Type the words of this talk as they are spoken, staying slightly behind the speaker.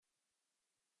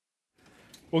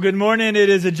Well, good morning. It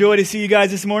is a joy to see you guys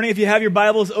this morning. If you have your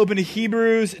Bibles, open to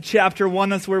Hebrews chapter 1.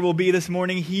 That's where we'll be this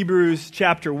morning, Hebrews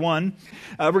chapter 1.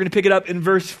 We're going to pick it up in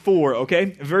verse 4, okay?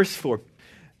 Verse 4.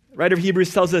 Writer of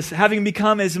Hebrews tells us, having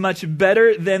become as much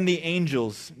better than the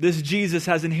angels, this Jesus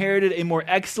has inherited a more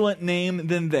excellent name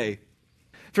than they.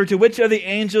 For to which of the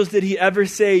angels did he ever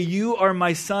say, you are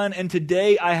my son, and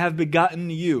today I have begotten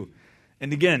you?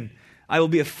 And again, I will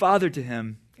be a father to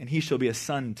him, and he shall be a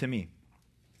son to me.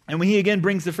 And when he again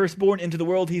brings the firstborn into the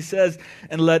world, he says,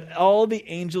 and let all the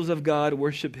angels of God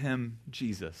worship him,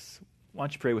 Jesus. Why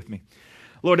don't you pray with me?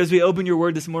 Lord, as we open your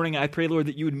word this morning, I pray, Lord,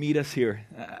 that you would meet us here.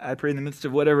 I pray in the midst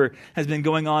of whatever has been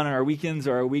going on in our weekends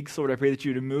or our weeks, Lord, I pray that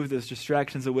you would move those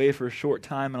distractions away for a short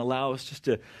time and allow us just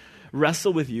to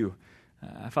wrestle with you.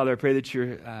 Father, I pray that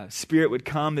your Spirit would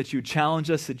come, that you would challenge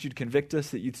us, that you'd convict us,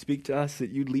 that you'd speak to us,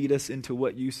 that you'd lead us into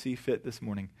what you see fit this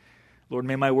morning. Lord,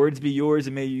 may my words be yours,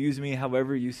 and may you use me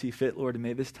however you see fit, Lord, and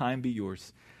may this time be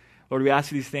yours. Lord, we ask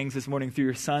these things this morning through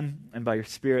your Son and by your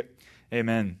Spirit.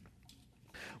 Amen.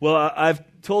 Well, I've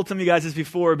told some of you guys this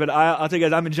before, but I'll tell you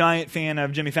guys, I'm a giant fan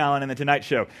of Jimmy Fallon and The Tonight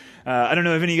Show. I don't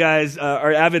know if any of you guys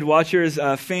are avid watchers.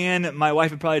 Fan, my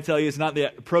wife would probably tell you it's not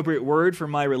the appropriate word for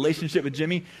my relationship with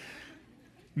Jimmy.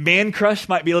 Man crush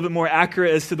might be a little bit more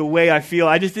accurate as to the way I feel.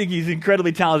 I just think he's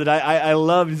incredibly talented. I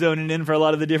love zoning in for a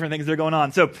lot of the different things that are going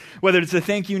on. So whether it's a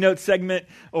thank you note segment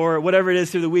or whatever it is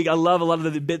through the week, I love a lot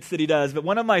of the bits that he does. But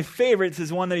one of my favorites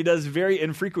is one that he does very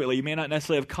infrequently. You may not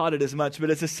necessarily have caught it as much, but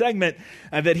it's a segment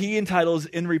that he entitles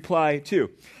In Reply To.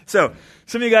 So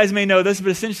some of you guys may know this,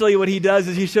 but essentially what he does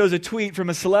is he shows a tweet from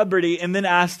a celebrity and then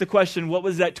asks the question, what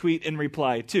was that tweet in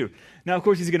reply to? Now, of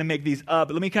course, he's going to make these up,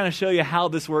 but let me kind of show you how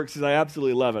this works because I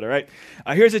absolutely love it, all right?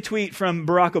 Here's a tweet from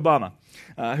Barack Obama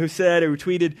who said or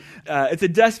tweeted, it's a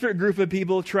desperate group of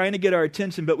people trying to get our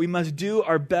attention, but we must do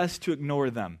our best to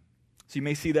ignore them. So you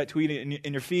may see that tweet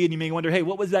in your feed, and you may wonder, hey,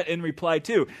 what was that in reply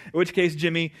to? In which case,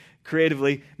 Jimmy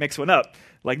creatively makes one up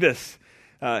like this.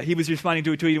 He was responding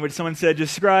to a tweet in which someone said,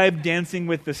 describe Dancing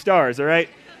with the Stars, all right?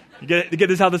 You get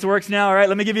this how this works now, all right?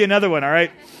 Let me give you another one, all right?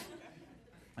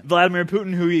 Vladimir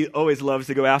Putin, who he always loves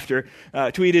to go after,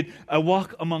 tweeted, a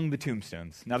walk among the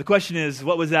tombstones. Now the question is,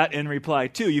 what was that in reply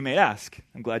to, you may ask?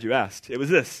 I'm glad you asked. It was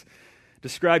this.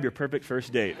 Describe your perfect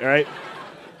first date, all right?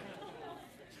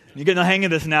 You're getting the hang of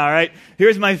this now, all right?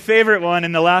 Here's my favorite one,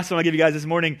 and the last one I'll give you guys this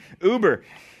morning. Uber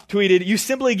tweeted, you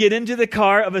simply get into the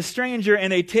car of a stranger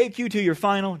and they take you to your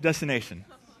final destination.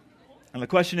 And the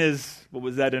question is, what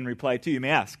was that in reply to, you may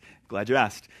ask? Glad you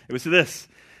asked. It was to this.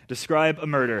 Describe a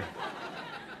murder.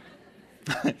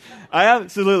 I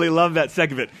absolutely love that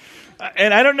segment.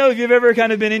 And I don't know if you've ever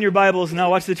kind of been in your Bibles, and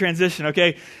I'll watch the transition,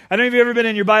 okay? I don't know if you've ever been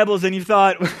in your Bibles and you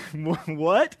thought,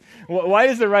 what? Why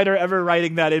is the writer ever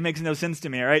writing that? It makes no sense to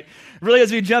me, all right? Really,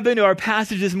 as we jump into our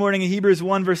passage this morning in Hebrews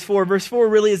 1, verse 4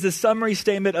 really is the summary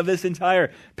statement of this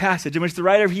entire passage, in which the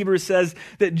writer of Hebrews says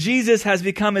that Jesus has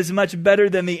become as much better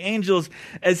than the angels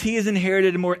as he has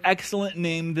inherited a more excellent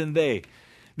name than they.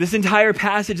 This entire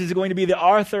passage is going to be the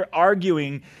author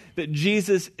arguing that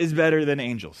Jesus is better than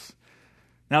angels.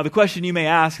 Now, the question you may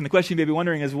ask, and the question you may be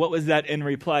wondering is, what was that in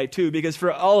reply to? Because for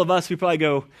all of us, we probably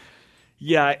go,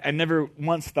 yeah, I never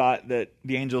once thought that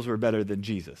the angels were better than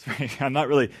Jesus. Right? I'm not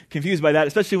really confused by that,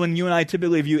 especially when you and I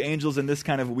typically view angels in this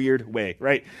kind of weird way,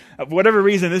 right? For whatever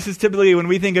reason, this is typically, when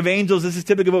we think of angels, this is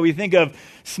typically what we think of,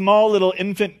 small little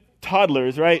infant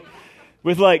toddlers, right?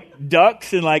 With like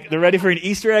ducks and like they're ready for an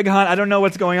Easter egg hunt. I don't know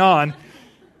what's going on.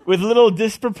 With little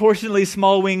disproportionately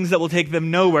small wings that will take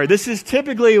them nowhere. This is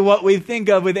typically what we think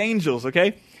of with angels,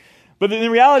 okay? But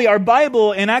in reality, our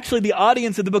Bible and actually the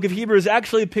audience of the book of Hebrews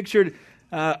actually pictured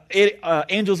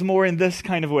angels more in this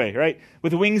kind of way, right?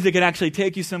 With wings that can actually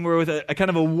take you somewhere with a kind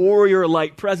of a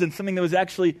warrior-like presence, something that was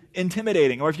actually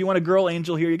intimidating. Or if you want a girl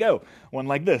angel, here you go. One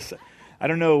like this. I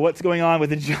don't know what's going on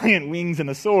with the giant wings and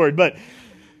a sword, but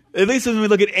at least when we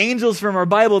look at angels from our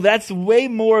Bible, that's way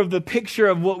more of the picture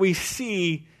of what we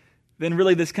see than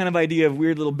really this kind of idea of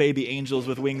weird little baby angels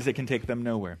with wings that can take them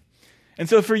nowhere. And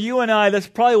so for you and I, that's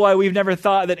probably why we've never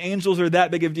thought that angels are that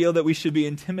big of a deal that we should be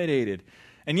intimidated.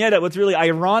 And yet what's really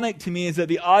ironic to me is that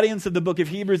the audience of the book of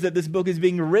Hebrews that this book is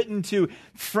being written to,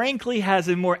 frankly, has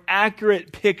a more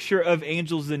accurate picture of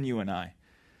angels than you and I.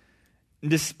 And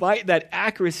despite that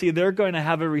accuracy, they're going to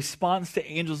have a response to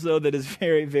angels, though, that is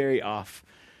very, very off.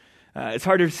 It's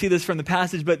hard to see this from the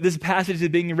passage, but this passage is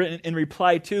being written in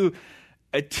reply to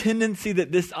a tendency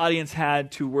that this audience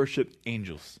had to worship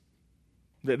angels.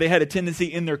 That they had a tendency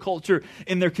in their culture,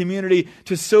 in their community,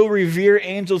 to so revere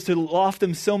angels, to loft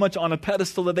them so much on a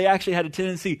pedestal that they actually had a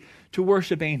tendency to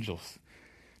worship angels.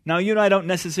 Now, you and I don't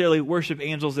necessarily worship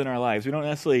angels in our lives. We don't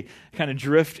necessarily kind of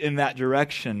drift in that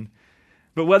direction.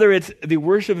 But whether it's the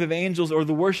worship of angels or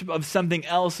the worship of something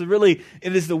else, really,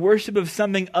 it is the worship of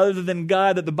something other than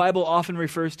God that the Bible often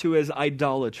refers to as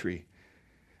idolatry.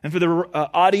 And for the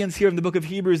audience here in the book of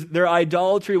Hebrews, their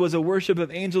idolatry was a worship of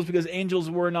angels because angels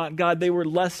were not God. They were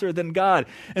lesser than God.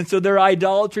 And so their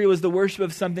idolatry was the worship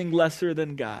of something lesser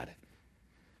than God.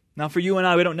 Now, for you and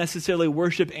I, we don't necessarily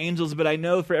worship angels, but I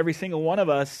know for every single one of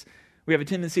us, we have a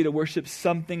tendency to worship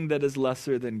something that is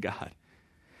lesser than God.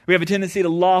 We have a tendency to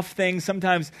loft things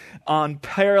sometimes on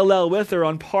parallel with or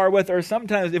on par with, or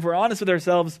sometimes, if we're honest with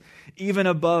ourselves, even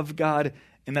above God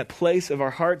in that place of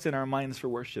our hearts and our minds for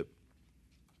worship.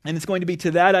 And it's going to be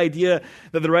to that idea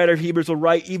that the writer of Hebrews will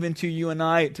write even to you and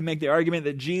I to make the argument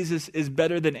that Jesus is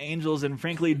better than angels, and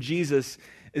frankly, Jesus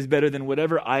is better than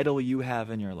whatever idol you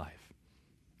have in your life,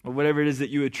 or whatever it is that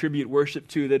you attribute worship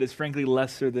to that is frankly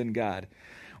lesser than God.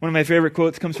 One of my favorite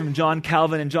quotes comes from John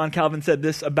Calvin, and John Calvin said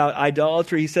this about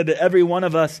idolatry. He said that every one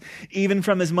of us, even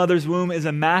from his mother's womb, is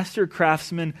a master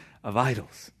craftsman of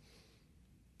idols.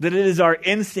 That it is our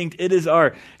instinct, it is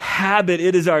our habit,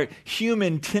 it is our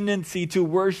human tendency to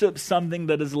worship something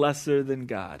that is lesser than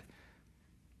God.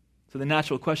 So the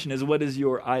natural question is, what is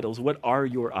your idols? What are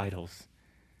your idols?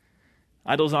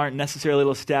 Idols aren't necessarily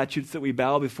little statues that we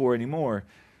bow before anymore.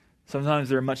 Sometimes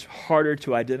they're much harder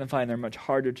to identify and they're much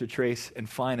harder to trace and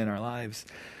find in our lives.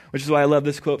 Which is why I love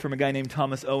this quote from a guy named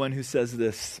Thomas Owen who says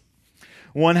this: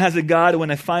 "One has a God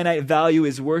when a finite value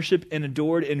is worshipped and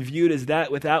adored and viewed as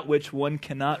that without which one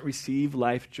cannot receive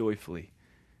life joyfully."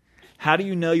 How do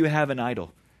you know you have an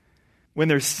idol? When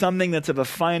there's something that's of a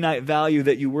finite value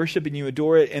that you worship and you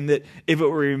adore it, and that if it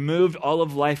were removed, all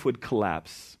of life would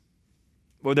collapse.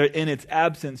 Or that in its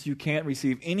absence, you can't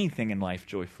receive anything in life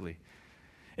joyfully.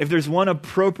 If there's one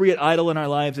appropriate idol in our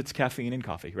lives, it's caffeine and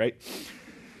coffee, right?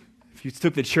 If you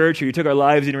took the church or you took our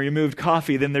lives and you removed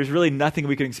coffee, then there's really nothing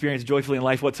we can experience joyfully in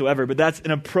life whatsoever. But that's an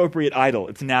appropriate idol.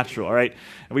 It's natural, all right?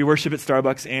 And we worship at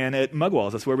Starbucks and at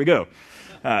Mugwalls. That's where we go.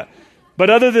 But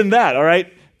other than that, all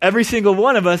right, every single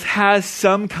one of us has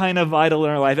some kind of idol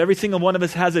in our life. Every single one of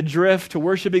us has a drift to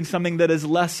worshiping something that is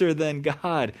lesser than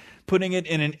God, putting it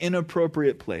in an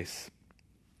inappropriate place.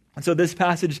 And so this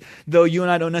passage, though you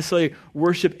and I don't necessarily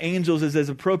worship angels, is as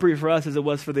appropriate for us as it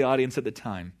was for the audience at the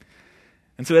time.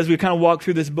 And so as we kind of walk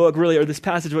through this book, really, or this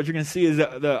passage, what you're going to see is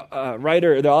the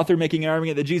writer, the author making an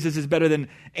argument that Jesus is better than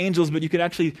angels, but you can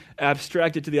actually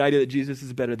abstract it to the idea that Jesus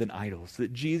is better than idols,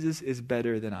 that Jesus is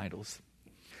better than idols.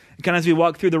 And kind of as we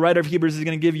walk through, the writer of Hebrews is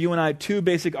going to give you and I two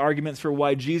basic arguments for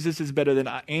why Jesus is better than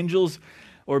angels,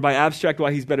 or by abstract,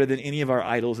 why he's better than any of our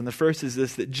idols. And the first is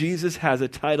this, that Jesus has a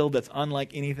title that's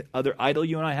unlike any other idol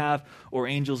you and I have, or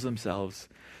angels themselves.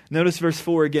 Notice verse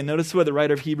 4 again. Notice what the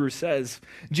writer of Hebrews says.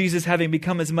 Jesus, having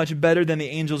become as much better than the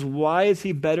angels. Why is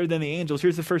he better than the angels?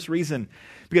 Here's the first reason.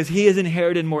 Because he has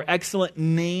inherited more excellent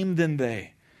name than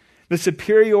they. The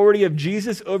superiority of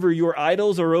Jesus over your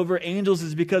idols or over angels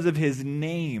is because of his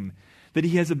name, that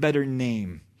he has a better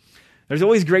name. There's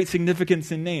always great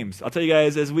significance in names. I'll tell you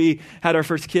guys, as we had our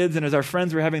first kids and as our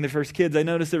friends were having their first kids, I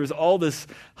noticed there was all this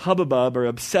hubbub or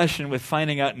obsession with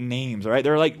finding out names, all right?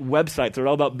 There are like websites that are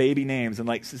all about baby names and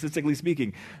like statistically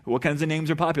speaking, what kinds of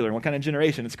names are popular and what kind of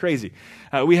generation. It's crazy.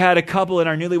 We had a couple in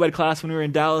our newlywed class when we were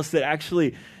in Dallas that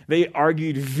actually, they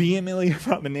argued vehemently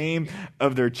about the name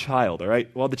of their child, all right,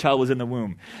 while the child was in the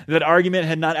womb. That argument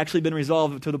had not actually been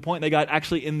resolved to the point they got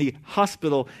actually in the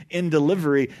hospital in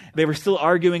delivery. They were still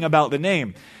arguing about the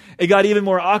name. It got even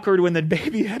more awkward when the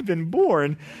baby had been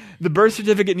born. The birth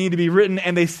certificate needed to be written,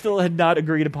 and they still had not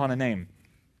agreed upon a name.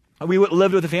 We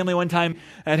lived with a family one time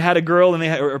and had a girl, and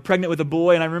they were pregnant with a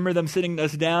boy, and I remember them sitting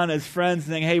us down as friends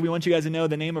saying, hey, we want you guys to know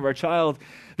the name of our child.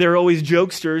 They're always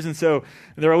jokesters, and so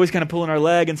they're always kind of pulling our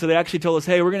leg, and so they actually told us,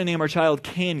 hey, we're going to name our child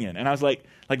Canyon. And I was like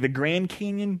the Grand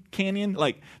Canyon?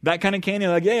 Like that kind of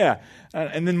canyon? Like, yeah.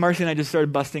 And then Marcy and I just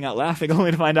started busting out laughing,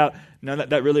 only to find out, no,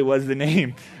 that really was the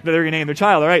name that they were going to name their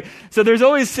child, all right? So there's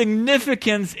always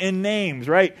significance in names,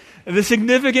 right? The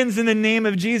significance in the name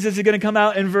of Jesus is going to come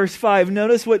out in verse 5.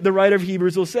 Notice what the writer of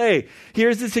Hebrews will say.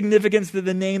 Here's the significance of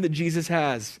the name that Jesus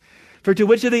has. For to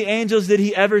which of the angels did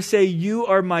he ever say, you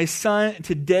are my son,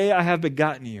 today I have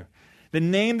begotten you? The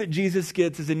name that Jesus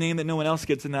gets is a name that no one else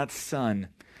gets, and that's son.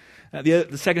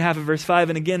 The second half of verse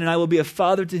 5, and again, and I will be a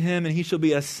father to him, and he shall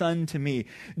be a son to me.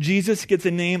 Jesus gets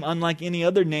a name unlike any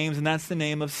other names, and that's the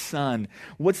name of son.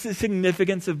 What's the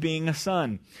significance of being a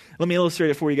son? Let me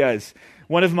illustrate it for you guys.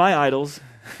 One of my idols,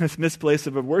 this misplaced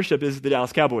of worship, is the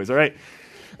Dallas Cowboys, all right?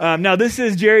 Now, this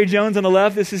is Jerry Jones on the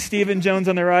left. This is Stephen Jones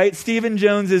on the right. Stephen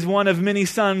Jones is one of many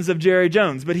sons of Jerry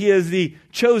Jones, but he is the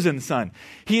chosen son.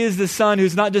 He is the son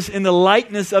who's not just in the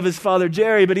likeness of his father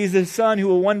Jerry, but he's the son who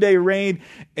will one day reign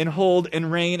and hold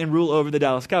and reign and rule over the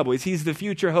Dallas Cowboys. He's the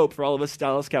future hope for all of us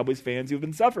Dallas Cowboys fans who've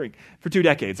been suffering for 2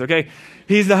 decades, okay?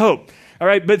 He's the hope. All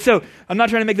right, but so I'm not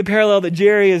trying to make the parallel that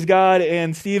Jerry is God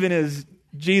and Stephen is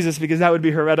Jesus, because that would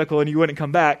be heretical and you wouldn't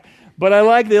come back. But I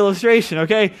like the illustration,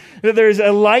 okay? That there's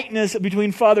a likeness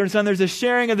between father and son. There's a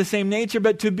sharing of the same nature,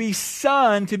 but to be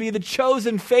son, to be the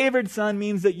chosen, favored son,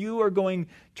 means that you are going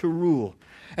to rule.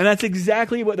 And that's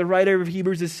exactly what the writer of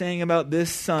Hebrews is saying about this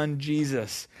son,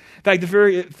 Jesus. In fact, the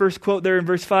very first quote there in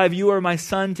verse 5, "You are my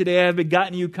son, today I have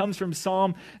begotten you," comes from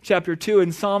Psalm chapter 2.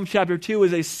 And Psalm chapter 2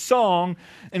 is a song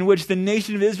in which the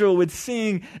nation of Israel would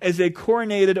sing as they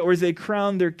coronated or as they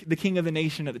crowned the king of the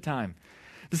nation at the time.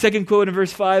 The second quote in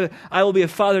verse 5, "I will be a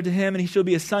father to him, and he shall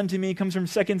be a son to me," comes from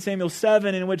 2 Samuel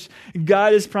 7, in which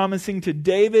God is promising to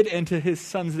David and to his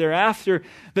sons thereafter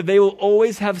that they will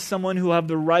always have someone who will have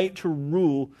the right to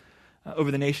rule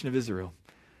over the nation of Israel.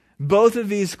 Both of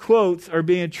these quotes are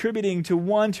being attributing to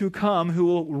one to come who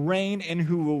will reign and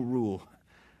who will rule.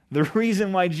 The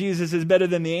reason why Jesus is better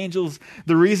than the angels,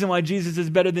 the reason why Jesus is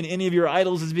better than any of your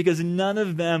idols, is because none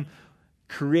of them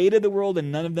created the world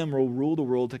and none of them will rule the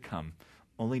world to come.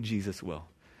 Only Jesus will.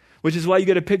 Which is why you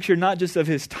get a picture not just of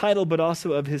his title, but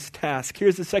also of his task.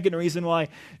 Here's the second reason why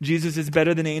Jesus is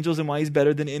better than angels and why he's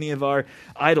better than any of our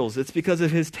idols. It's because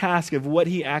of his task, of what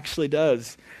he actually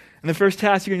does. And the first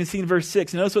task you're going to see in verse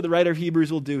 6. Notice what the writer of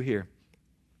Hebrews will do here.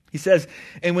 He says,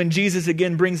 "And when Jesus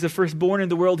again brings the firstborn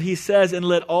into the world, he says, and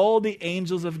let all the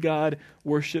angels of God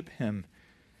worship him."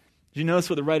 Did you notice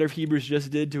what the writer of Hebrews just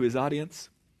did to his audience?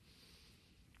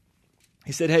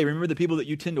 He said, "Hey, remember the people that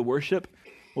you tend to worship?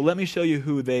 Well, let me show you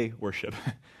who they worship."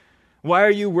 Why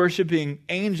are you worshiping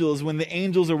angels when the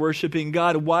angels are worshiping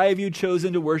God? Why have you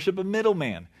chosen to worship a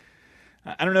middleman?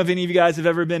 I don't know if any of you guys have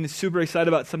ever been super excited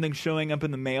about something showing up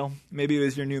in the mail. Maybe it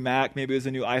was your new Mac. Maybe it was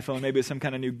a new iPhone. Maybe it was some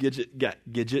kind of new gadget.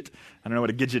 I don't know what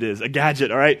a gadget is. A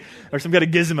gadget, all right? Or some kind of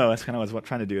gizmo. That's kind of what I was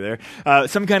trying to do there.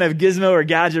 Some kind of gizmo or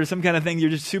gadget or some kind of thing you're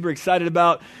just super excited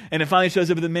about. And it finally shows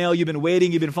up in the mail. You've been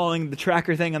waiting. You've been following the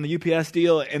tracker thing on the UPS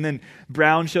deal. And then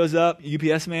Brown shows up.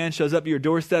 UPS man shows up at your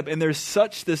doorstep. And there's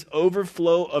such this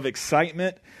overflow of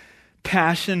excitement,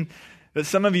 passion, that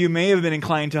some of you may have been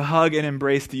inclined to hug and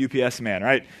embrace the UPS man,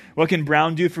 right? What can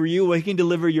Brown do for you? Well, he can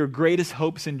deliver your greatest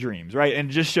hopes and dreams, right? And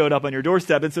just showed up on your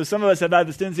doorstep. And so some of us have had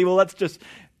this tendency, well, let's just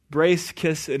brace,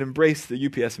 kiss, and embrace the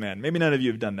UPS man. Maybe none of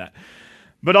you have done that.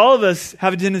 But all of us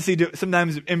have a tendency to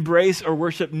sometimes embrace or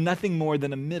worship nothing more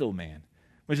than a middleman,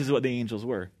 which is what the angels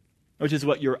were, which is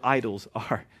what your idols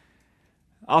are.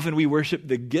 Often we worship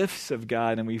the gifts of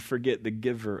God and we forget the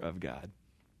giver of God.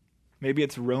 Maybe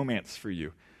it's romance for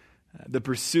you. The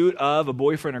pursuit of a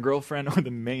boyfriend or girlfriend, or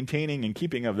the maintaining and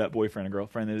keeping of that boyfriend or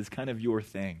girlfriend, that is kind of your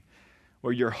thing,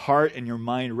 where your heart and your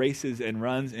mind races and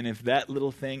runs, and if that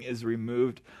little thing is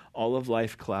removed, all of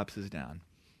life collapses down.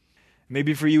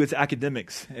 Maybe for you it's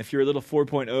academics. If your little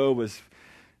 4.0 was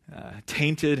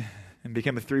tainted and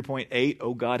became a 3.8,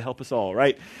 oh God, help us all,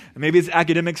 right? Maybe it's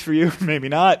academics for you, maybe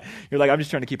not. You're like, I'm just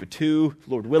trying to keep a 2,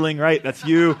 Lord willing, right? That's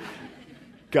you.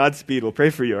 Godspeed, we'll pray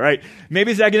for you, all right? Maybe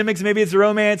it's academics, maybe it's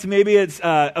romance, maybe it's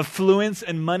affluence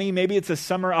and money, maybe it's a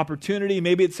summer opportunity,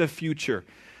 maybe it's a future.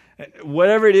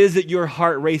 Whatever it is that your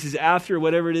heart races after,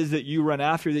 whatever it is that you run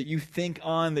after, that you think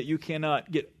on, that you cannot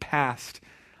get past,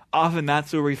 often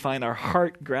that's where we find our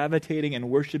heart gravitating and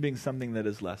worshiping something that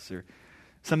is lesser,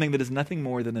 something that is nothing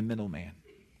more than a middleman.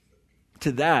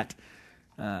 To that,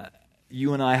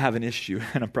 you and I have an issue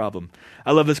and a problem.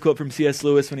 I love this quote from C.S.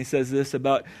 Lewis when he says this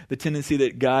about the tendency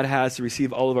that God has to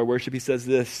receive all of our worship. He says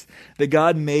this, that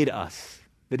God made us,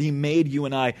 that he made you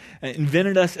and I,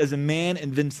 invented us as a man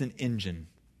invents an engine.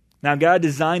 Now God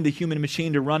designed the human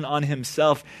machine to run on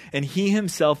himself, and he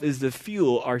himself is the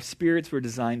fuel our spirits were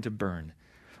designed to burn,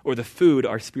 or the food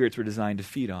our spirits were designed to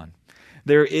feed on.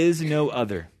 There is no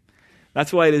other.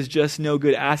 That's why it is just no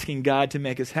good asking God to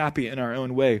make us happy in our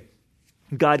own way.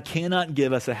 God cannot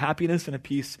give us a happiness and a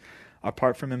peace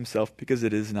apart from himself because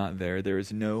it is not there. There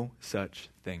is no such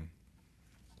thing.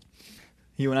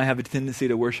 You and I have a tendency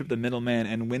to worship the middleman,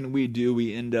 and when we do,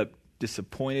 we end up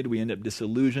disappointed, we end up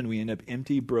disillusioned, we end up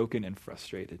empty, broken, and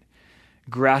frustrated,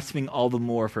 grasping all the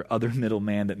more for other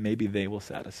middlemen that maybe they will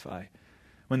satisfy,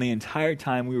 when the entire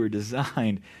time we were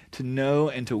designed to know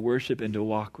and to worship and to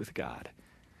walk with God.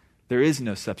 There is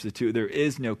no substitute. There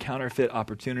is no counterfeit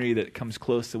opportunity that comes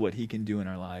close to what he can do in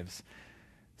our lives.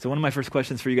 So one of my first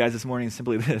questions for you guys this morning is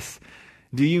simply this.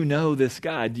 Do you know this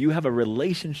God? Do you have a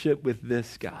relationship with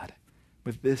this God?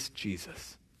 with this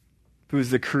Jesus, who is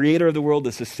the creator of the world,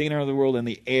 the sustainer of the world, and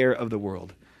the heir of the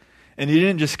world. And he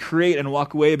didn't just create and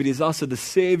walk away, but he's also the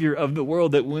savior of the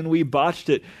world, that when we botched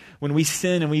it, when we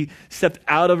sinned and we stepped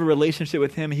out of a relationship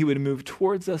with him, he would move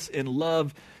towards us in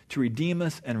love to redeem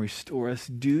us and restore us.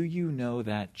 Do you know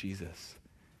that Jesus?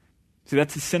 See,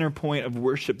 that's the center point of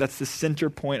worship. That's the center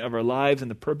point of our lives and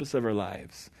the purpose of our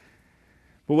lives.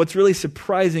 But what's really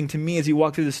surprising to me as you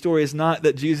walk through the story is not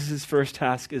that Jesus' first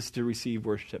task is to receive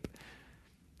worship.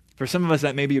 For some of us,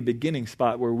 that may be a beginning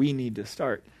spot where we need to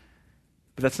start.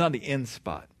 But that's not the end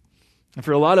spot. And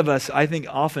for a lot of us, I think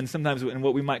often, sometimes in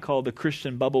what we might call the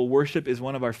Christian bubble, worship is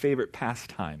one of our favorite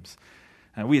pastimes.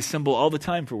 And we assemble all the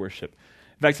time for worship.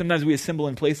 In fact, sometimes we assemble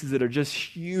in places that are just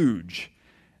huge.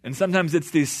 And sometimes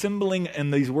it's the assembling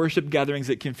and these worship gatherings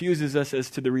that confuses us as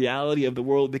to the reality of the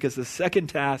world, because the second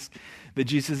task that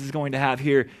Jesus is going to have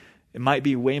here, it might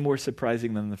be way more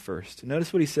surprising than the first.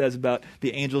 Notice what he says about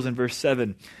the angels in verse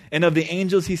 7. And of the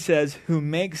angels he says, who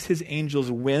makes his angels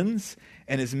winds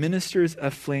and his ministers a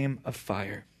flame of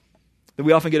fire.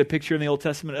 We often get a picture in the Old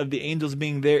Testament of the angels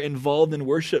being there involved in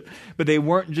worship, but they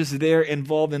weren't just there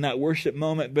involved in that worship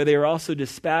moment, but they were also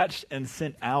dispatched and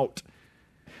sent out.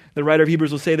 The writer of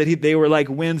Hebrews will say that they were like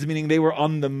winds, meaning they were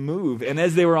on the move. And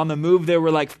as they were on the move, they were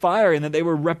like fire, and that they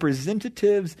were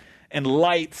representatives and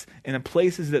lights in the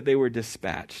places that they were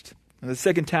dispatched. And the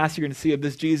second task you're going to see of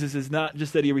this Jesus is not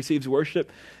just that he receives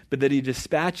worship, but that he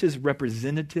dispatches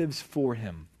representatives for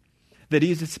him. That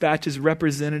he dispatches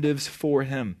representatives for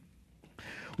him.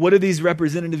 What do these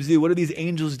representatives do? What do these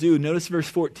angels do? Notice verse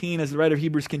 14 as the writer of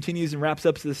Hebrews continues and wraps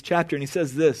up this chapter, and he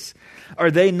says this,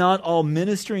 are they not all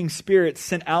ministering spirits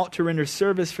sent out to render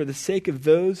service for the sake of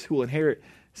those who will inherit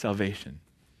salvation?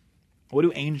 What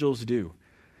do angels do?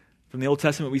 From the Old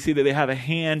Testament, we see that they have a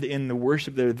hand in the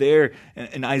worship. They're there.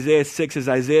 In Isaiah 6, as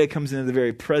Isaiah comes into the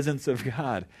very presence of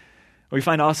God. We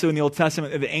find also in the Old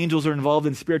Testament that the angels are involved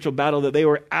in spiritual battle, that they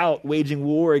were out waging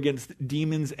war against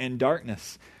demons and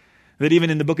darkness. That even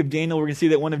in the book of Daniel, we're going to see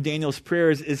that one of Daniel's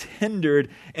prayers is hindered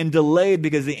and delayed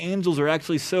because the angels are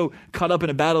actually so caught up in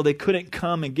a battle they couldn't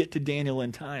come and get to Daniel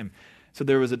in time. So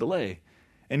there was a delay.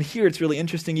 And here it's really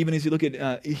interesting, even as you look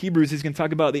at Hebrews, he's going to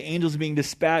talk about the angels being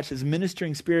dispatched as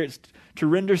ministering spirits to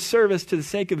render service to the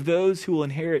sake of those who will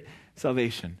inherit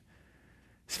salvation.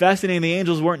 It's fascinating, the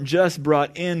angels weren't just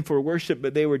brought in for worship,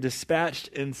 but they were dispatched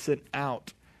and sent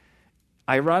out.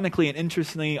 Ironically and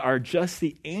interestingly, are just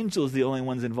the angels the only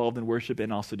ones involved in worship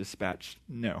and also dispatched?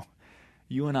 No.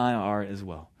 You and I are as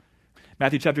well.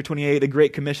 Matthew chapter 28, the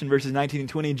Great Commission, verses 19 and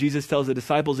 20, Jesus tells the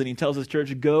disciples and he tells his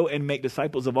church, go and make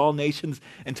disciples of all nations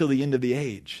until the end of the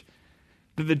age.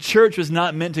 That the church was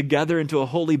not meant to gather into a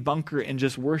holy bunker and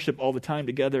just worship all the time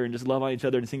together and just love on each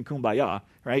other and sing kumbaya,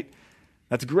 right?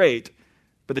 That's great.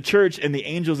 But the church and the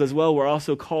angels as well were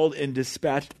also called and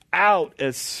dispatched out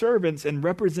as servants and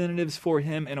representatives for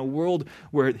him in a world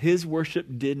where his worship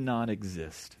did not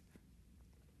exist.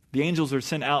 The angels are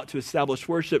sent out to establish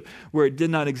worship where it did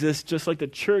not exist, just like the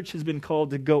church has been called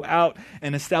to go out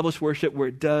and establish worship where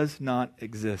it does not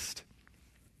exist.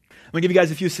 I'm going to give you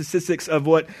guys a few statistics of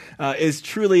what is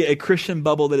truly a Christian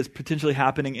bubble that is potentially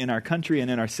happening in our country and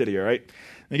in our city, all right?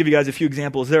 Let me give you guys a few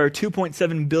examples. There are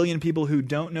 2.7 billion people who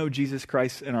don't know Jesus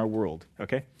Christ in our world,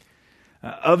 okay?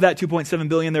 Of that 2.7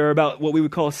 billion, there are about what we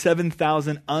would call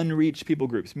 7,000 unreached people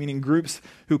groups, meaning groups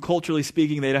who, culturally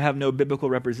speaking, they don't have no biblical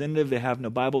representative, they have no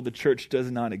Bible, the church does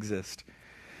not exist.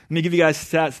 Let me give you guys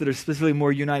stats that are specifically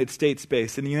more United States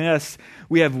based. In the U.S.,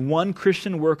 we have one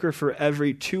Christian worker for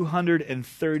every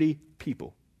 230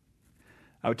 people.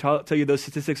 I would tell you those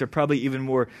statistics are probably even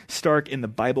more stark in the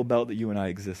Bible Belt that you and I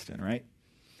exist in, right?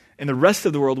 In the rest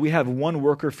of the world, we have one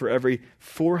worker for every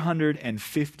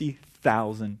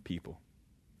 450,000 people.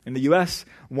 In the U.S.,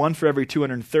 one for every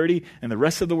 230. In the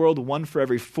rest of the world, one for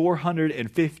every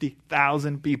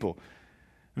 450,000 people.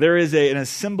 There is an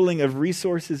assembling of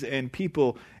resources and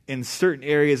people in certain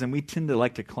areas, and we tend to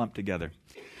like to clump together.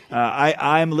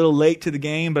 I'm a little late to the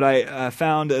game, but I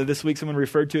found this week someone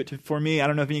referred to it for me. I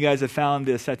don't know if you guys have found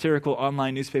the satirical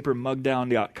online newspaper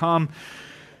Mugdown.com.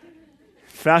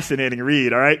 Fascinating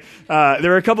read, all right?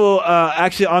 There were a couple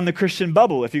actually on the Christian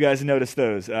bubble, if you guys noticed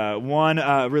those. One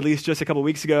released just a couple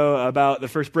weeks ago about the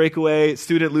first breakaway.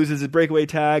 Student loses his breakaway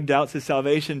tag, doubts his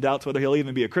salvation, doubts whether he'll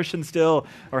even be a Christian still,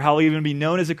 or how he'll even be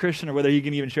known as a Christian, or whether he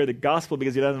can even share the gospel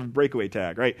because he doesn't have a breakaway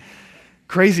tag, right?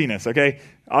 Craziness, okay?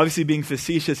 Obviously being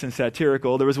facetious and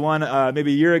satirical. There was one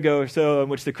maybe a year ago or so in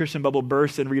which the Christian bubble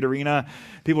burst in Reed Arena.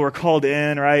 People were called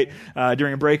in, right,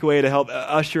 during a breakaway to help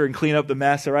usher and clean up the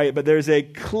mess, all right? But there's a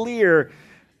clear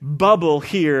bubble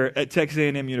here at Texas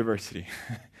A&M University.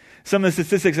 Some of the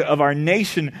statistics of our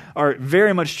nation are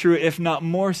very much true, if not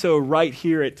more so, right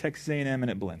here at Texas A&M and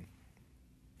at Blinn.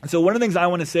 So one of the things I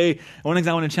want to say, one of the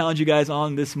things I want to challenge you guys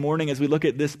on this morning as we look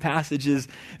at this passage is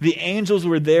the angels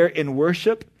were there in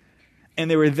worship, and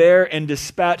they were there and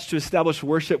dispatched to establish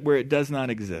worship where it does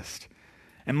not exist.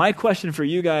 And my question for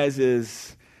you guys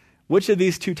is, which of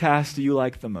these two tasks do you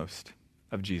like the most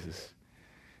of Jesus?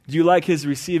 Do you like his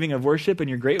receiving of worship and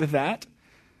you're great with that?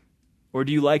 Or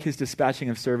do you like his dispatching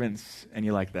of servants and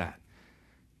you like that?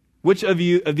 Which of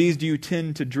these do you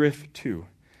tend to drift to?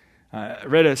 I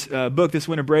read a book this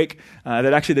winter break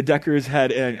that actually the Deckers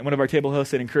had, one of our table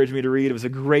hosts had encouraged me to read. It was a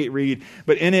great read.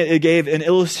 But in it, it gave an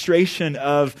illustration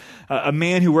of a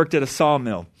man who worked at a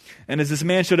sawmill. And as this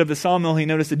man showed up at the sawmill, he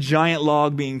noticed a giant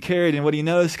log being carried. And what he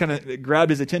noticed kind of grabbed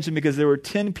his attention because there were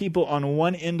 10 people on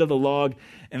one end of the log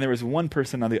and there was one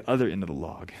person on the other end of the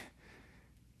log.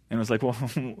 And it was like, well,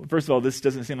 first of all, this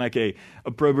doesn't seem like a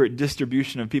appropriate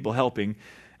distribution of people helping.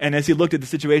 And as he looked at the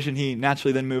situation, he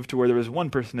naturally then moved to where there was one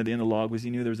person at the end of the log because he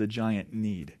knew there was a giant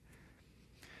need.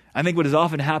 I think what is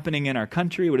often happening in our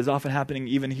country, what is often happening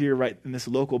even here right in this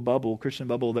local bubble, Christian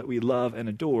bubble that we love and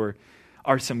adore,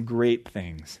 are some great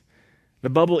things. The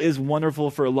bubble is wonderful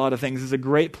for a lot of things. It's a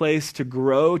great place to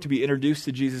grow, to be introduced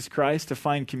to Jesus Christ, to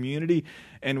find community.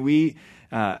 And we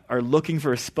are looking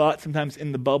for a spot sometimes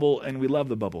in the bubble, and we love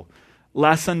the bubble.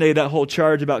 Last Sunday, that whole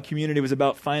charge about community was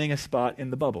about finding a spot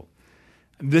in the bubble.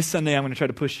 This Sunday, I'm going to try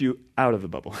to push you out of the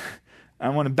bubble. I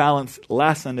want to balance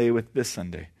last Sunday with this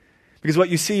Sunday. Because what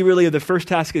you see really of the first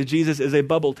task of Jesus is a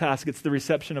bubble task. It's the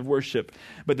reception of worship.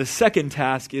 But the second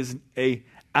task is a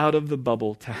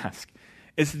out-of-the-bubble task.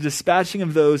 It's the dispatching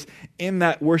of those in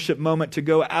that worship moment to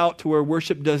go out to where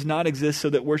worship does not exist so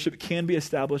that worship can be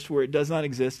established where it does not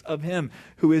exist of him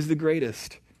who is the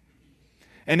greatest.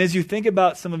 And as you think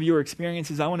about some of your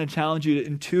experiences, I want to challenge you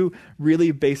in two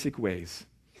really basic ways.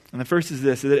 And the first is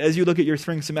this, that as you look at your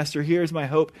spring semester, here's my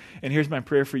hope and here's my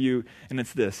prayer for you, and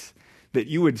it's this, that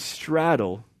you would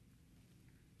straddle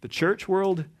the church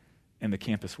world and the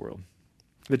campus world.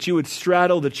 That you would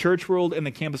straddle the church world and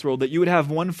the campus world, that you would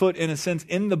have one foot, in a sense,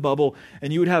 in the bubble,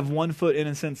 and you would have one foot, in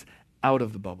a sense, out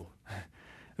of the bubble.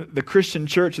 The Christian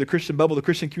church, the Christian bubble, the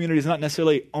Christian community is not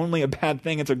necessarily only a bad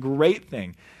thing, it's a great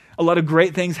thing. A lot of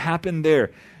great things happen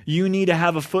there. You need to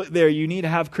have a foot there. You need to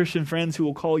have Christian friends who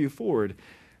will call you forward.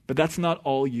 But that's not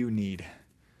all you need.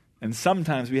 And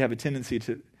sometimes we have a tendency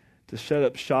to shut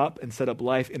up shop and set up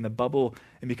life in the bubble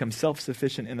and become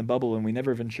self-sufficient in the bubble, and we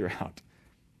never venture out.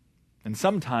 And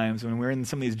sometimes when we're in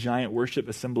some of these giant worship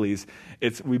assemblies,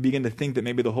 we begin to think that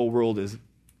maybe the whole world is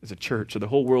a church, or the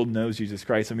whole world knows Jesus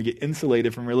Christ, and we get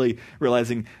insulated from really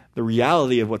realizing the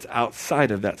reality of what's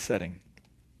outside of that setting.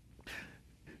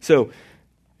 So,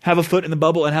 have a foot in the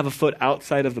bubble and have a foot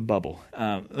outside of the bubble.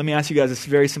 Let me ask you guys this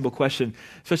very simple question,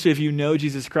 especially if you know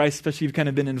Jesus Christ, especially if you've kind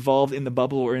of been involved in the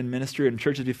bubble or in ministry or in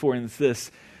churches before, and it's this.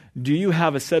 Do you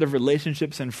have a set of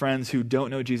relationships and friends who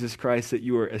don't know Jesus Christ that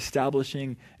you are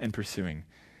establishing and pursuing?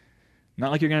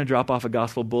 Not like you're going to drop off a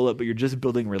gospel bullet, but you're just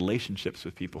building relationships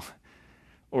with people.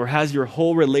 Or has your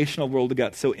whole relational world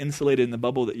got so insulated in the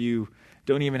bubble that you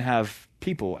don't even have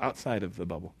people outside of the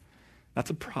bubble? That's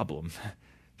a problem.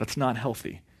 That's not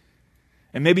healthy.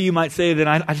 And maybe you might say that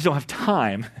I just don't have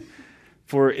time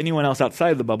for anyone else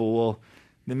outside of the bubble. Well,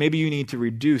 then maybe you need to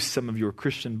reduce some of your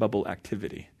Christian bubble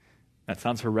activity. That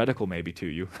sounds heretical maybe to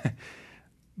you.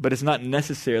 But it's not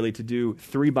necessarily to do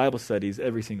 3 Bible studies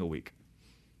every single week.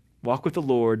 Walk with the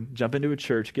Lord, jump into a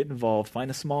church, get involved,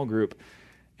 find a small group,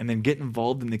 and then get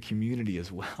involved in the community as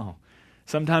well.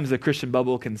 Sometimes the Christian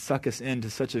bubble can suck us in to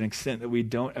such an extent that we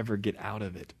don't ever get out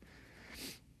of it.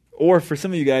 Or for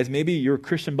some of you guys, maybe your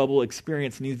Christian bubble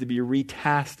experience needs to be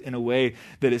retasked in a way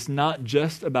that it's not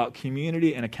just about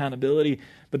community and accountability,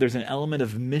 but there's an element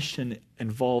of mission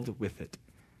involved with it.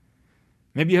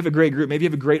 Maybe you have a great group, maybe you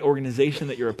have a great organization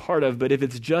that you're a part of, but if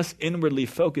it's just inwardly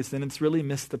focused, then it's really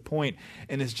missed the point,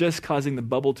 and it's just causing the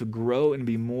bubble to grow and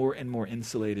be more and more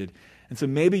insulated. And so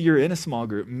maybe you're in a small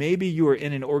group, maybe you are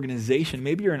in an organization,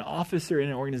 maybe you're an officer in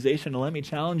an organization, and let me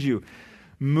challenge you.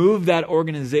 Move that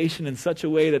organization in such a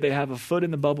way that they have a foot in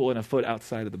the bubble and a foot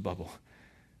outside of the bubble.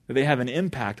 That they have an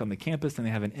impact on the campus and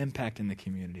they have an impact in the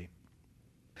community.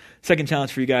 Second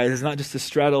challenge for you guys is not just to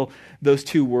straddle those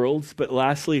two worlds, but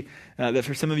lastly, that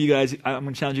for some of you guys, I'm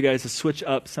going to challenge you guys to switch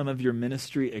up some of your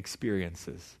ministry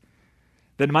experiences.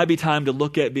 That it might be time to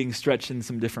look at being stretched in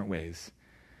some different ways.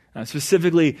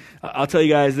 Specifically, I'll tell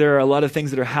you guys, there are a lot of things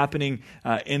that are happening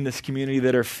in this community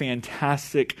that are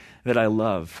fantastic, that I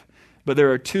love. But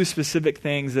there are 2 specific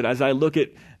things that as I look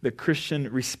at the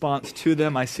Christian response to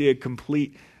them, I see a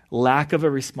complete lack of a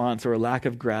response or a lack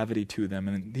of gravity to them.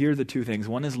 And here are the two things.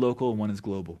 One is local and one is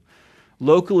global.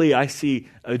 Locally, I see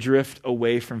a drift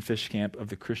away from Fish Camp of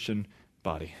the Christian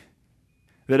body.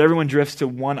 That everyone drifts to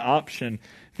one option,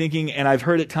 thinking, and I've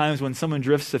heard at times when someone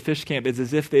drifts to Fish Camp, it's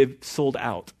as if they've sold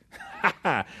out.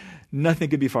 Nothing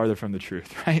could be farther from the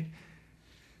truth, right?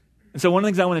 And so one of the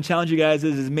things I want to challenge you guys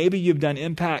is maybe you've done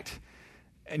Impact,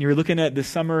 and you're looking at this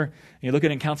summer, and you're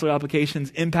looking at counselor applications.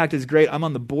 Impact is great. I'm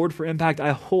on the board for Impact.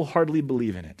 I wholeheartedly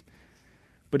believe in it.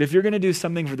 But if you're going to do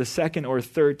something for the second or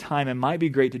third time, it might be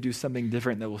great to do something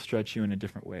different that will stretch you in a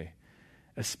different way.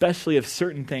 Especially if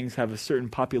certain things have a certain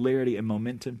popularity and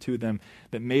momentum to them,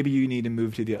 that maybe you need to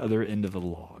move to the other end of the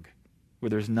log, where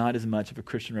there's not as much of a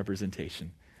Christian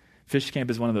representation. Fish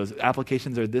Camp is one of those.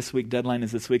 Applications are this week. Deadline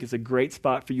is this week. It's a great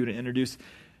spot for you to introduce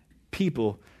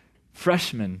people,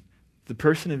 freshmen, the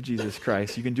person of Jesus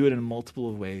Christ. You can do it in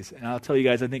multiple ways. And I'll tell you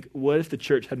guys, I think, what if the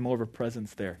church had more of a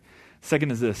presence there?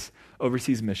 Second is this,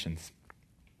 overseas missions.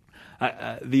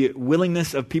 The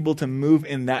willingness of people to move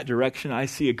in that direction, I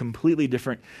see a completely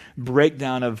different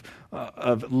breakdown of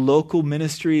local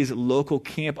ministries, local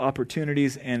camp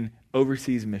opportunities, and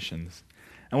overseas missions.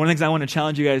 And one of the things I want to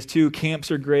challenge you guys too, camps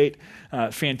are great,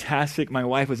 fantastic. My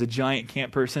wife was a giant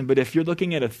camp person, but if you're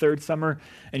looking at a third summer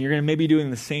and you're going to maybe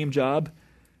doing the same job,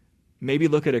 maybe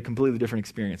look at a completely different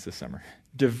experience this summer.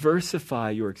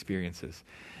 Diversify your experiences.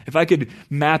 If I could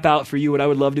map out for you what I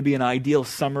would love to be an ideal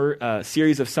summer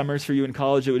series of summers for you in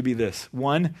college, it would be this.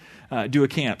 1, do a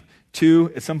camp.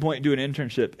 2, at some point do an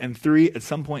internship. And 3, at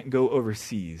some point go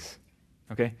overseas.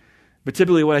 Okay? But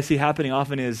typically what I see happening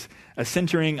often is a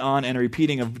centering on and a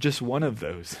repeating of just one of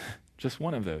those. Just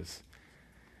one of those.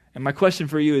 And my question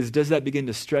for you is, does that begin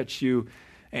to stretch you?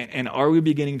 And are we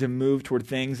beginning to move toward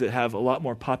things that have a lot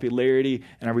more popularity?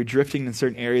 And are we drifting in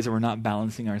certain areas and we're not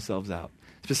balancing ourselves out?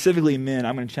 Specifically men,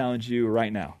 I'm going to challenge you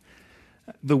right now.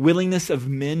 The willingness of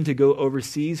men to go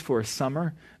overseas for a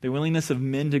summer, the willingness of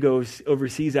men to go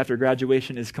overseas after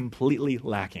graduation is completely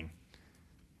lacking.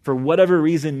 For whatever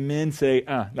reason, men say,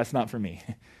 that's not for me.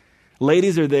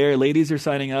 Ladies are there. Ladies are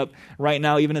signing up. Right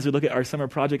now, even as we look at our summer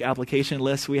project application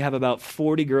list, we have about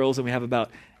 40 girls and we have about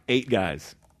 8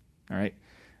 guys. All right?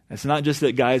 It's not just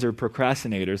that guys are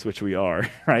procrastinators, which we are,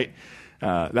 right?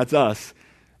 That's us.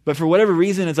 But for whatever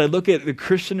reason, as I look at the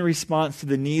Christian response to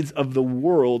the needs of the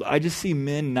world, I just see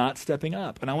men not stepping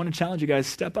up. And I want to challenge you guys,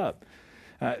 step up.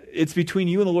 It's between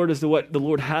you and the Lord as to what the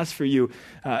Lord has for you.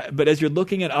 But as you're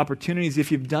looking at opportunities,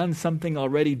 if you've done something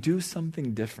already, do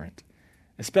something different.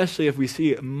 Especially if we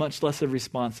see much less of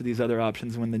response to these other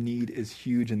options when the need is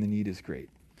huge and the need is great.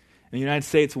 In the United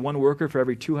States, 1 worker for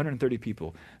every 230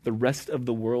 people. The rest of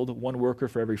the world, 1 worker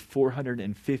for every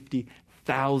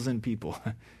 450,000 people.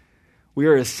 We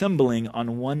are assembling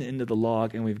on one end of the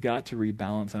log, and we've got to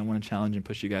rebalance, and I want to challenge and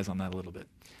push you guys on that a little bit.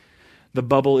 The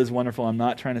bubble is wonderful. I'm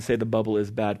not trying to say the bubble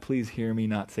is bad. Please hear me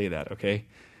not say that, okay?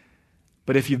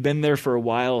 But if you've been there for a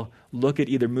while, look at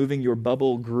either moving your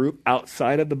bubble group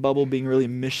outside of the bubble, being really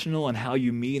missional on how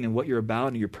you meet and what you're about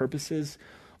and your purposes,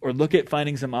 or look at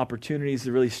finding some opportunities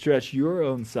to really stretch your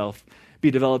own self,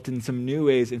 be developed in some new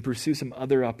ways, and pursue some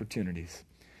other opportunities.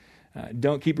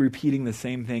 Don't keep repeating the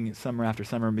same thing summer after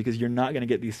summer, because you're not going to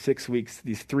get these 6 weeks,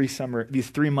 these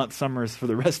 3-month summers for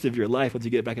the rest of your life once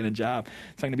you get back in a job.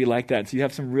 It's not going to be like that. So you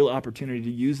have some real opportunity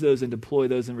to use those and deploy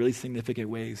those in really significant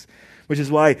ways, which is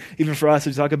why even for us,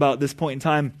 as we talk about this point in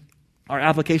time, our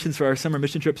applications for our summer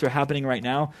mission trips are happening right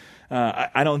now.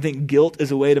 I don't think guilt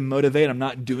is a way to motivate. I'm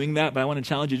not doing that, but I want to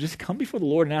challenge you. Just come before the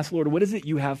Lord and ask the Lord, what is it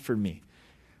you have for me?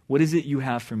 What is it you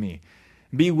have for me?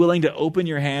 Be willing to open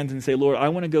your hands and say, Lord, I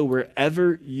want to go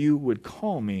wherever you would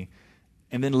call me,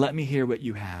 and then let me hear what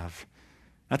you have.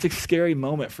 That's a scary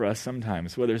moment for us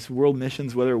sometimes, whether it's world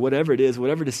missions, whatever it is,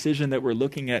 whatever decision that we're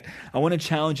looking at. I want to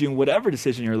challenge you in whatever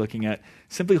decision you're looking at.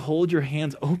 Simply hold your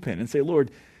hands open and say, Lord,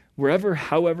 wherever,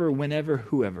 however, whenever,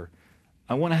 whoever,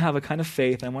 I want to have a kind of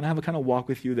faith, I want to have a kind of walk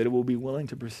with you that it will be willing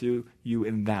to pursue you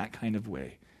in that kind of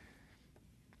way.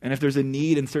 And if there's a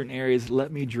need in certain areas,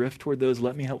 let me drift toward those.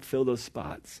 Let me help fill those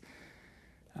spots.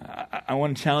 I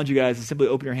want to challenge you guys to simply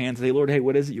open your hands and say, Lord, hey,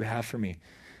 what is it you have for me?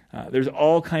 There's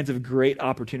all kinds of great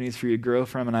opportunities for you to grow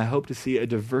from, and I hope to see a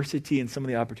diversity in some of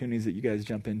the opportunities that you guys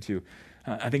jump into.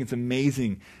 I think it's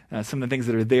amazing, some of the things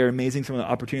that are there, amazing some of the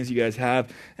opportunities you guys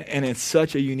have, and it's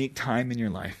such a unique time in your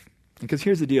life. Because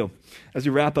here's the deal. As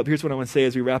we wrap up, here's what I want to say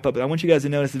as we wrap up. I want you guys to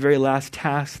notice the very last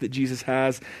task that Jesus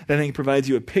has that I think provides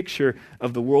you a picture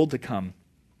of the world to come.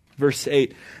 Verse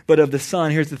 8, but of the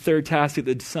Son, here's the third task that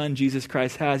the Son, Jesus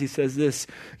Christ, has. He says this,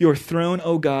 your throne,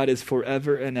 O God, is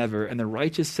forever and ever, and the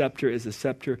righteous scepter is the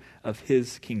scepter of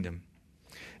his kingdom.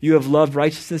 You have loved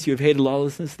righteousness, you have hated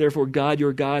lawlessness. Therefore, God,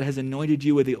 your God, has anointed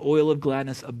you with the oil of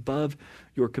gladness above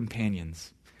your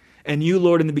companions. And you,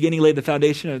 Lord, in the beginning laid the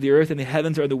foundation of the earth, and the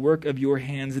heavens are the work of your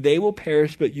hands. They will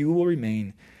perish, but you will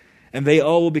remain. And they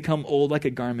all will become old like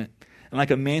a garment. And like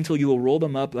a mantle, you will roll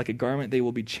them up. Like a garment, they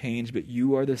will be changed, but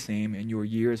you are the same, and your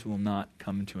years will not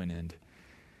come to an end.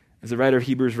 As the writer of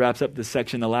Hebrews wraps up this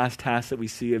section, the last task that we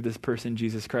see of this person,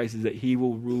 Jesus Christ, is that he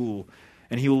will rule,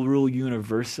 and he will rule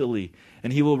universally.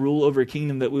 And he will rule over a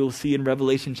kingdom that we will see in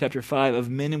Revelation chapter 5 of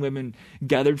men and women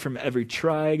gathered from every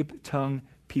tribe, tongue,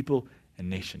 people, and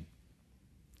nation.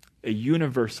 A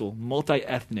universal,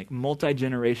 multi-ethnic,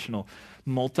 multi-generational,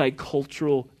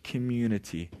 multicultural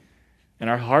community. And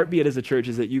our heartbeat as a church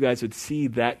is that you guys would see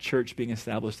that church being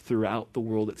established throughout the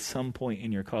world at some point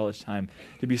in your college time,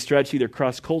 to be stretched either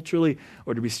cross-culturally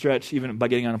or to be stretched even by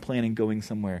getting on a plane and going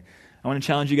somewhere. I want to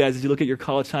challenge you guys as you look at your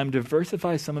college time,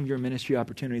 diversify some of your ministry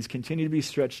opportunities. Continue to be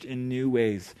stretched in new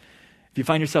ways. If you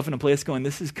find yourself in a place going,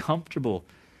 this is comfortable,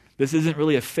 this isn't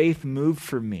really a faith move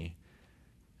for me,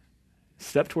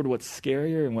 step toward what's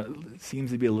scarier and what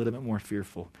seems to be a little bit more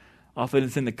fearful. Often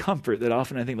it's in the comfort that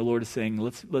often I think the Lord is saying,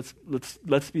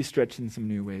 let's be stretched in some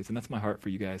new ways. And that's my heart for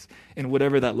you guys. And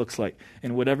whatever that looks like,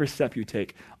 and whatever step you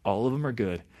take, all of them are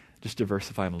good. Just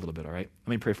diversify them a little bit, all right? Let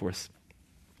me pray for us.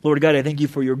 Lord God, I thank you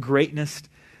for your greatness.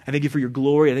 I thank you for your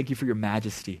glory. I thank you for your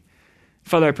majesty.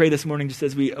 Father, I pray this morning, just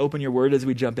as we open your word, as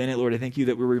we jump in it, Lord, I thank you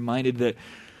that we're reminded that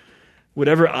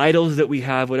whatever idols that we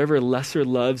have, whatever lesser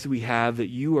loves we have, that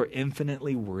you are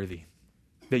infinitely worthy.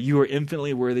 That you are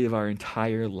infinitely worthy of our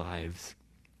entire lives.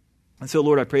 And so,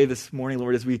 Lord, I pray this morning,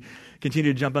 Lord, as we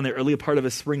continue to jump on the early part of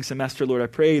a spring semester, Lord, I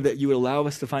pray that you would allow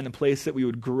us to find a place that we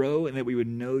would grow and that we would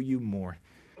know you more.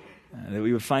 That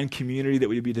we would find community, that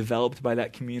we would be developed by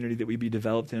that community, that we'd be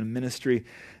developed in a ministry,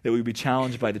 that we would be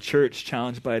challenged by the church,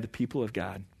 challenged by the people of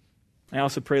God. I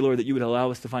also pray, Lord, that you would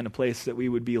allow us to find a place that we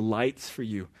would be lights for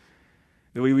you,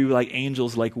 that we would be like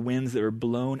angels, like winds that are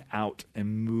blown out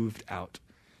and moved out,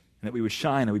 and that we would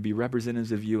shine and we'd be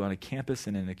representatives of you on a campus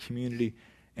and in a community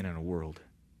and in a world.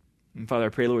 And Father, I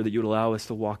pray, Lord, that you would allow us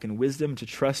to walk in wisdom, to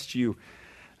trust you,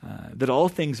 that all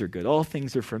things are good, all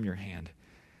things are from your hand.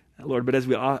 Lord, but as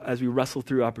we wrestle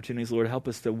through opportunities, Lord, help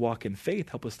us to walk in faith.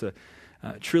 Help us to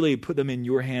truly put them in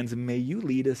your hands, and may you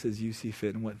lead us as you see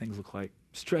fit and what things look like.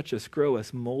 Stretch us, grow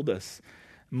us, mold us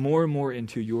more and more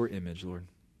into your image, Lord.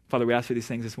 Father, we ask for these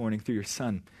things this morning through your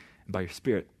Son and by your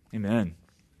Spirit. Amen.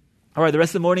 All right, the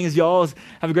rest of the morning is y'all's.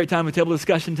 Have a great time with table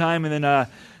discussion time, and then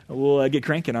we'll get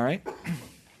cranking, all right?